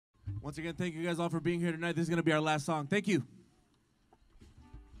Once again, thank you guys all for being here tonight. This is going to be our last song. Thank you.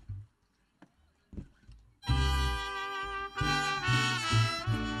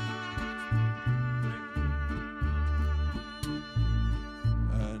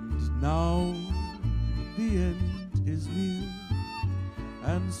 And now the end is near,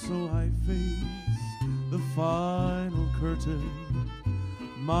 and so I face the final curtain.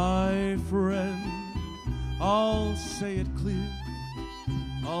 My friend, I'll say it clear,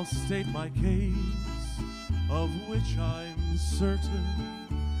 I'll state my case, of which I'm certain.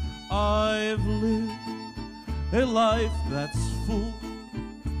 I've lived a life that's full.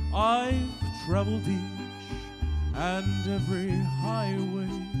 I've traveled each and every highway,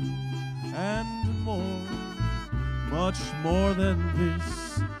 and more, much more than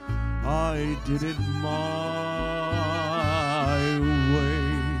this, I did it my way.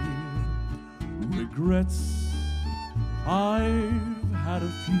 Regrets, I've had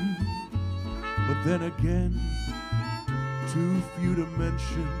a few, but then again, too few to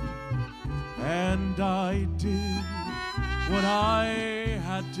mention. And I did what I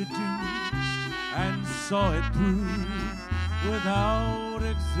had to do, and saw it through without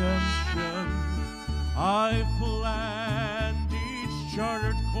exemption. I've planned each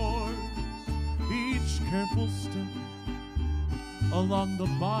chartered course, each careful step along the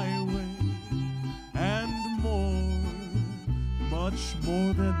byway, and more, much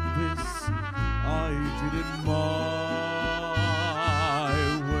more than this, I did it my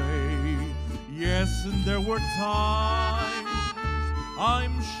way. Yes, and there were times,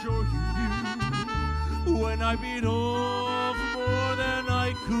 I'm sure you knew, when I bit off more than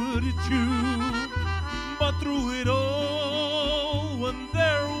I could chew. But through it all, when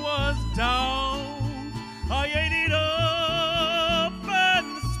there was doubt, I ate it up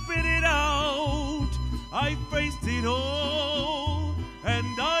and spit it out. I faced it all,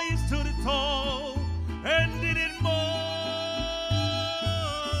 and I stood tall, and did it my way.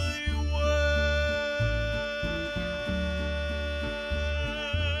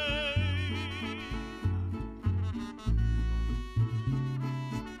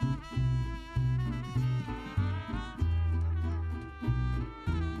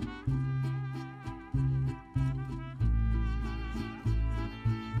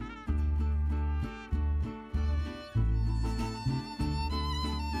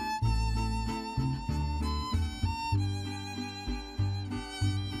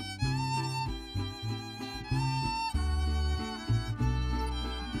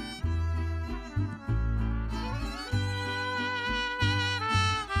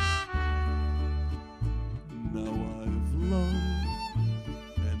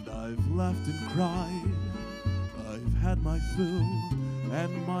 Laughed and cried, I've had my fill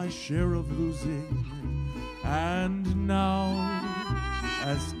and my share of losing, and now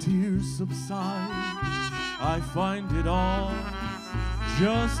as tears subside, I find it all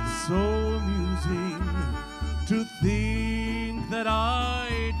just so amusing to think that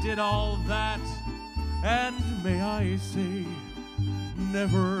I did all that, and may I say,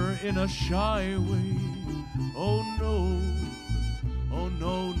 never in a shy way. Oh no, oh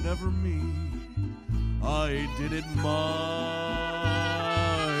no, never me. I did it my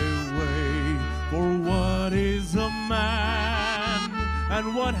way. For what is a man,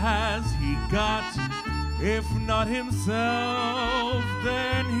 and what has he got? If not himself,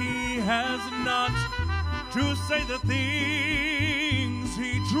 then he has not to say the things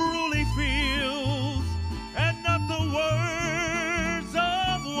he truly feels, and not the words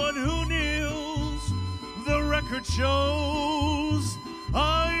of one who kneels. The record shows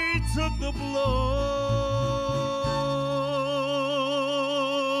I took the blows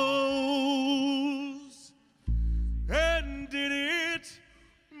and did it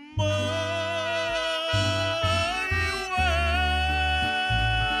my way.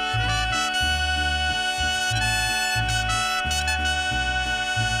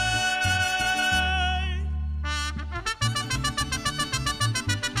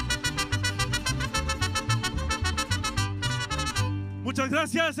 Muchas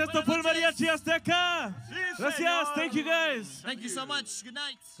gracias. Esto fue el Mariachi Azteca. Gracias. Thank you guys. Thank you so much. Good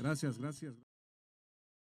night. Gracias, gracias.